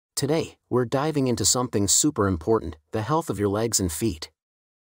Today, we're diving into something super important: the health of your legs and feet.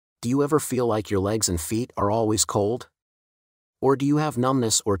 Do you ever feel like your legs and feet are always cold? Or do you have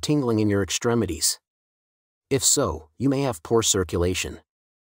numbness or tingling in your extremities? If so, you may have poor circulation.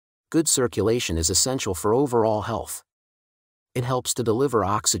 Good circulation is essential for overall health. It helps to deliver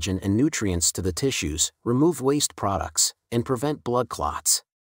oxygen and nutrients to the tissues, remove waste products, and prevent blood clots.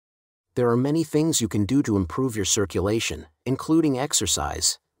 There are many things you can do to improve your circulation, including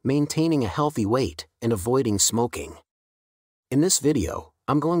exercise, maintaining a healthy weight, and avoiding smoking. In this video,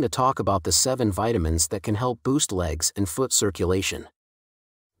 I'm going to talk about the 7 vitamins that can help boost legs and foot circulation.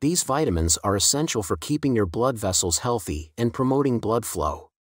 These vitamins are essential for keeping your blood vessels healthy and promoting blood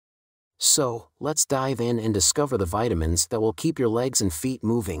flow. So, let's dive in and discover the vitamins that will keep your legs and feet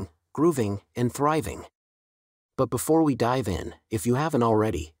moving, grooving, and thriving. But before we dive in, if you haven't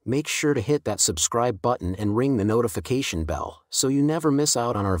already, make sure to hit that subscribe button and ring the notification bell so you never miss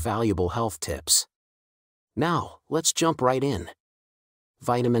out on our valuable health tips. Now, let's jump right in.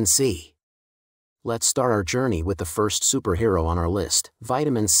 Vitamin C. Let's start our journey with the first superhero on our list,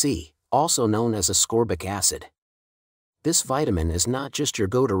 vitamin C, also known as ascorbic acid. This vitamin is not just your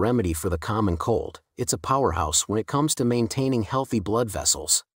go-to remedy for the common cold, it's a powerhouse when it comes to maintaining healthy blood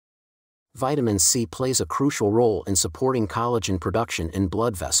vessels. Vitamin C plays a crucial role in supporting collagen production in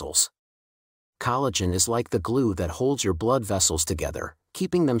blood vessels. Collagen is like the glue that holds your blood vessels together,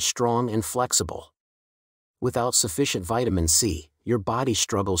 keeping them strong and flexible. Without sufficient vitamin C, your body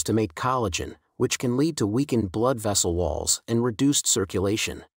struggles to make collagen, which can lead to weakened blood vessel walls and reduced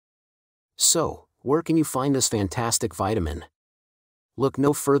circulation. So, where can you find this fantastic vitamin? Look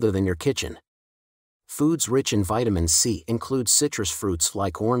no further than your kitchen. Foods rich in vitamin C include citrus fruits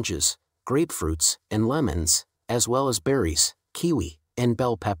like oranges, grapefruits, and lemons, as well as berries, kiwi, and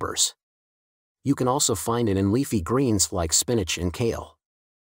bell peppers. You can also find it in leafy greens like spinach and kale.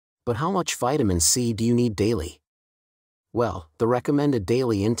 But how much vitamin C do you need daily? Well, the recommended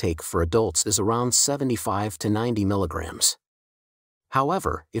daily intake for adults is around 75 to 90 milligrams.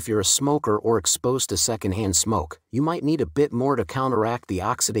 However, if you're a smoker or exposed to secondhand smoke, you might need a bit more to counteract the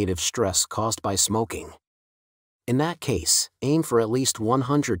oxidative stress caused by smoking. In that case, aim for at least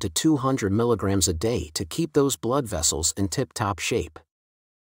 100 to 200 milligrams a day to keep those blood vessels in tip-top shape.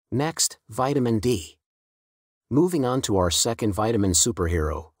 Next, vitamin D. Moving on to our second vitamin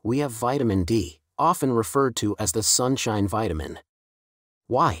superhero, we have vitamin D, often referred to as the sunshine vitamin.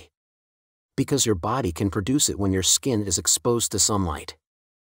 Why? Because your body can produce it when your skin is exposed to sunlight.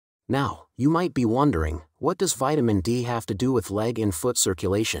 Now, you might be wondering, what does vitamin D have to do with leg and foot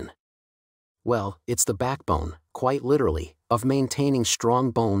circulation? Well, it's the backbone, quite literally, of maintaining strong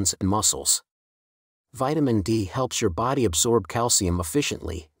bones and muscles. Vitamin D helps your body absorb calcium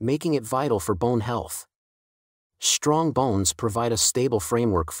efficiently, making it vital for bone health. Strong bones provide a stable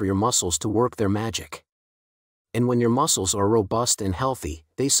framework for your muscles to work their magic. And when your muscles are robust and healthy,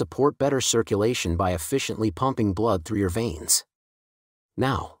 they support better circulation by efficiently pumping blood through your veins.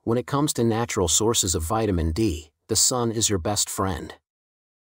 Now, when it comes to natural sources of vitamin D, the sun is your best friend.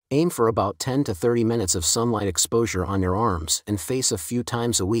 Aim for about 10 to 30 minutes of sunlight exposure on your arms and face a few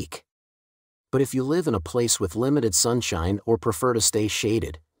times a week. But if you live in a place with limited sunshine or prefer to stay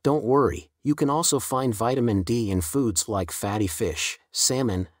shaded, don't worry, you can also find vitamin D in foods like fatty fish,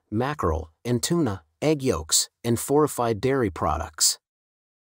 salmon, mackerel, and tuna, egg yolks, and fortified dairy products.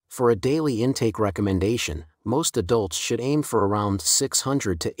 For a daily intake recommendation, most adults should aim for around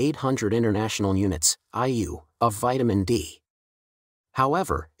 600 to 800 international units, IU, of vitamin D.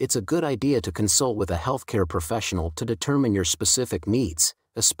 However, it's a good idea to consult with a healthcare professional to determine your specific needs,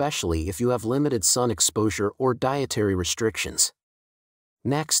 especially if you have limited sun exposure or dietary restrictions.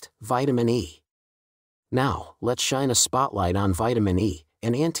 Next, vitamin E. Now, let's shine a spotlight on vitamin E,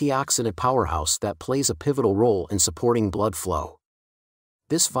 an antioxidant powerhouse that plays a pivotal role in supporting blood flow.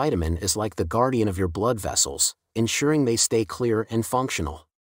 This vitamin is like the guardian of your blood vessels, ensuring they stay clear and functional.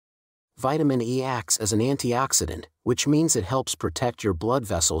 Vitamin E acts as an antioxidant, which means it helps protect your blood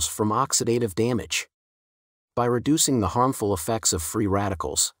vessels from oxidative damage. By reducing the harmful effects of free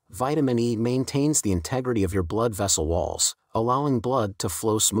radicals, vitamin E maintains the integrity of your blood vessel walls, allowing blood to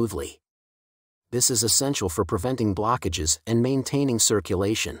flow smoothly. This is essential for preventing blockages and maintaining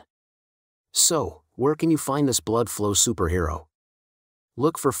circulation. So, where can you find this blood flow superhero?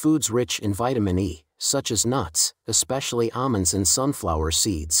 Look for foods rich in vitamin E, such as nuts, especially almonds and sunflower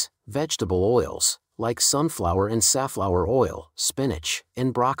seeds, vegetable oils, like sunflower and safflower oil, spinach,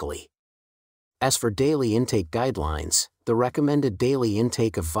 and broccoli. As for daily intake guidelines, the recommended daily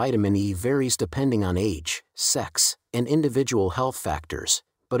intake of vitamin E varies depending on age, sex, and individual health factors,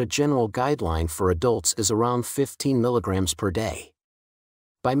 but a general guideline for adults is around 15 milligrams per day.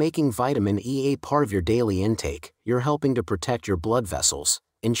 By making vitamin E a part of your daily intake, you're helping to protect your blood vessels,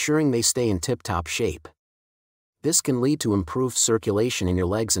 ensuring they stay in tip-top shape. This can lead to improved circulation in your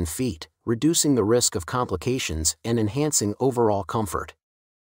legs and feet, reducing the risk of complications and enhancing overall comfort.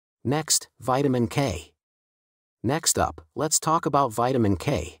 Next, vitamin K. Next up, let's talk about vitamin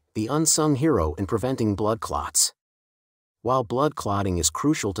K, the unsung hero in preventing blood clots. While blood clotting is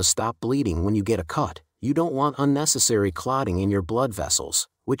crucial to stop bleeding when you get a cut, you don't want unnecessary clotting in your blood vessels,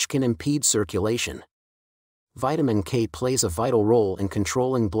 which can impede circulation. Vitamin K plays a vital role in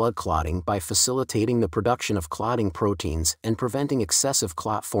controlling blood clotting by facilitating the production of clotting proteins and preventing excessive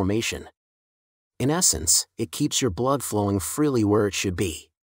clot formation. In essence, it keeps your blood flowing freely where it should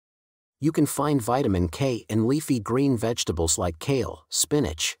be. You can find vitamin K in leafy green vegetables like kale,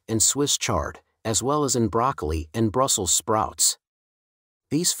 spinach, and Swiss chard, as well as in broccoli and Brussels sprouts.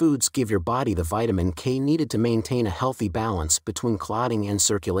 These foods give your body the vitamin K needed to maintain a healthy balance between clotting and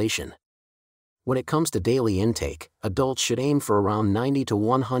circulation. When it comes to daily intake, adults should aim for around 90 to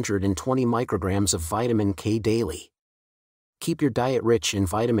 120 micrograms of vitamin K daily. Keep your diet rich in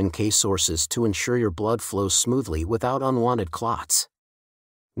vitamin K sources to ensure your blood flows smoothly without unwanted clots.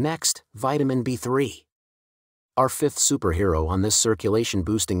 Next, vitamin B3. Our fifth superhero on this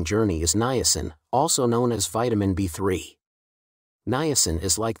circulation-boosting journey is niacin, also known as vitamin B3. Niacin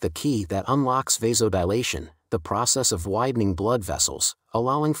is like the key that unlocks vasodilation, the process of widening blood vessels,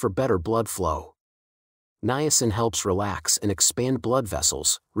 allowing for better blood flow. Niacin helps relax and expand blood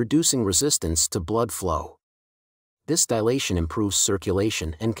vessels, reducing resistance to blood flow. This dilation improves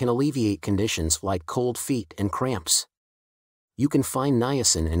circulation and can alleviate conditions like cold feet and cramps. You can find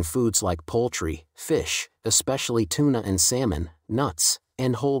niacin in foods like poultry, fish, especially tuna and salmon, nuts,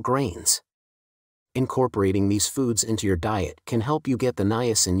 and whole grains. Incorporating these foods into your diet can help you get the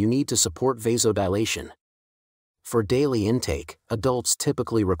niacin you need to support vasodilation. For daily intake, adults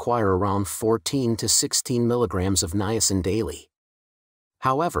typically require around 14 to 16 milligrams of niacin daily.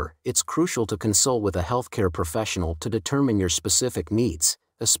 However, it's crucial to consult with a healthcare professional to determine your specific needs,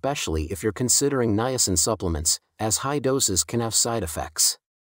 especially if you're considering niacin supplements, as high doses can have side effects.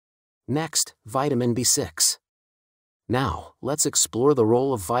 Next, vitamin B6. Now, let's explore the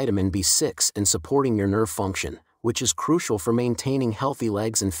role of vitamin B6 in supporting your nerve function, which is crucial for maintaining healthy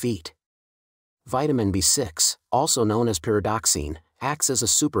legs and feet. Vitamin B6, also known as pyridoxine, acts as a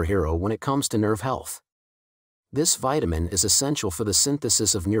superhero when it comes to nerve health. This vitamin is essential for the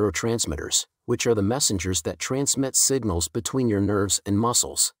synthesis of neurotransmitters, which are the messengers that transmit signals between your nerves and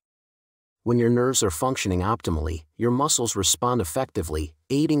muscles. When your nerves are functioning optimally, your muscles respond effectively,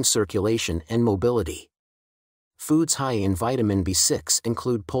 aiding circulation and mobility. Foods high in vitamin B6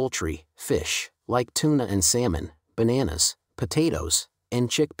 include poultry, fish, like tuna and salmon, bananas, potatoes, and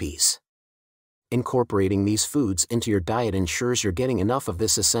chickpeas. Incorporating these foods into your diet ensures you're getting enough of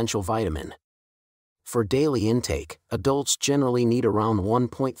this essential vitamin. For daily intake, adults generally need around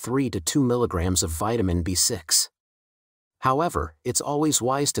 1.3 to 2 milligrams of vitamin B6. However, it's always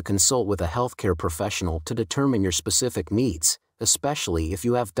wise to consult with a healthcare professional to determine your specific needs, especially if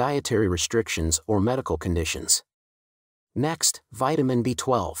you have dietary restrictions or medical conditions. Next, vitamin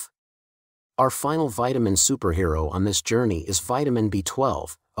B12. Our final vitamin superhero on this journey is vitamin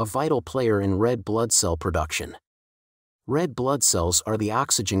B12, a vital player in red blood cell production. Red blood cells are the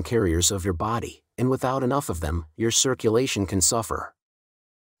oxygen carriers of your body, and without enough of them, your circulation can suffer.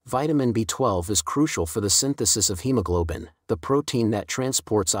 Vitamin B12 is crucial for the synthesis of hemoglobin, the protein that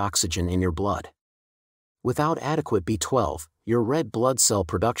transports oxygen in your blood. Without adequate B12, your red blood cell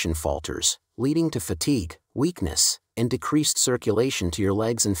production falters, leading to fatigue, weakness, and decreased circulation to your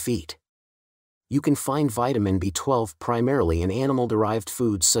legs and feet. You can find vitamin B12 primarily in animal-derived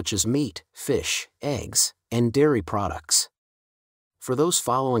foods such as meat, fish, eggs, and dairy products. For those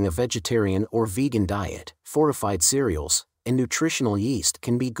following a vegetarian or vegan diet, fortified cereals, and nutritional yeast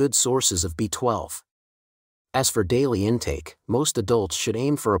can be good sources of B12. As for daily intake, most adults should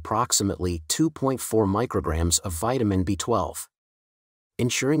aim for approximately 2.4 micrograms of vitamin B12.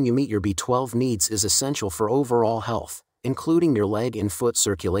 Ensuring you meet your B12 needs is essential for overall health, including your leg and foot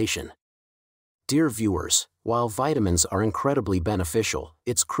circulation. Dear viewers, while vitamins are incredibly beneficial,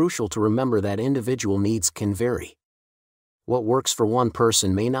 it's crucial to remember that individual needs can vary. What works for one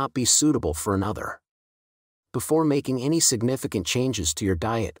person may not be suitable for another. Before making any significant changes to your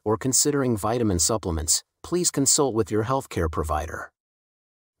diet or considering vitamin supplements, please consult with your healthcare provider.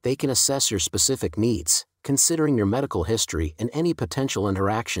 They can assess your specific needs, considering your medical history and any potential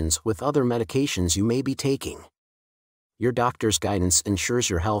interactions with other medications you may be taking. Your doctor's guidance ensures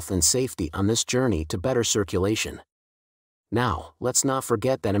your health and safety on this journey to better circulation. Now, let's not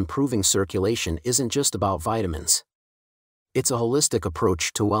forget that improving circulation isn't just about vitamins. It's a holistic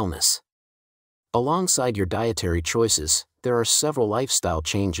approach to wellness. Alongside your dietary choices, there are several lifestyle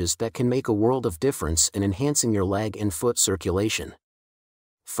changes that can make a world of difference in enhancing your leg and foot circulation.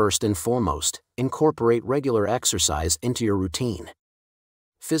 First and foremost, incorporate regular exercise into your routine.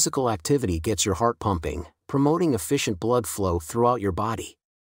 Physical activity gets your heart pumping, promoting efficient blood flow throughout your body.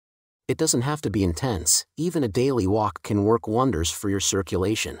 It doesn't have to be intense, even a daily walk can work wonders for your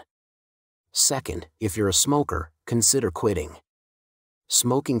circulation. Second, if you're a smoker, consider quitting.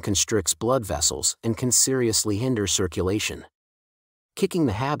 Smoking constricts blood vessels and can seriously hinder circulation. Kicking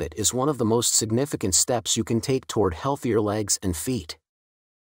the habit is one of the most significant steps you can take toward healthier legs and feet.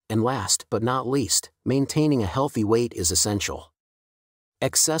 And last but not least, maintaining a healthy weight is essential.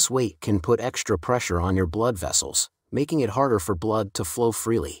 Excess weight can put extra pressure on your blood vessels, making it harder for blood to flow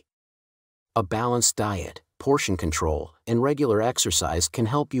freely. A balanced diet, portion control, and regular exercise can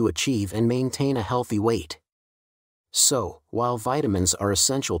help you achieve and maintain a healthy weight. So, while vitamins are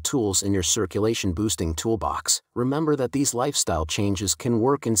essential tools in your circulation-boosting toolbox, remember that these lifestyle changes can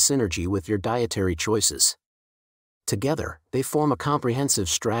work in synergy with your dietary choices. Together, they form a comprehensive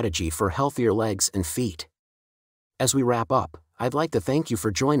strategy for healthier legs and feet. As we wrap up, I'd like to thank you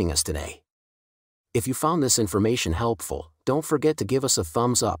for joining us today. If you found this information helpful, don't forget to give us a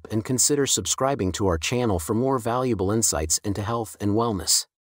thumbs up and consider subscribing to our channel for more valuable insights into health and wellness.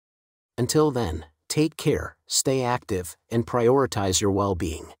 Until then, take care, stay active, and prioritize your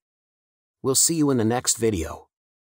well-being. We'll see you in the next video.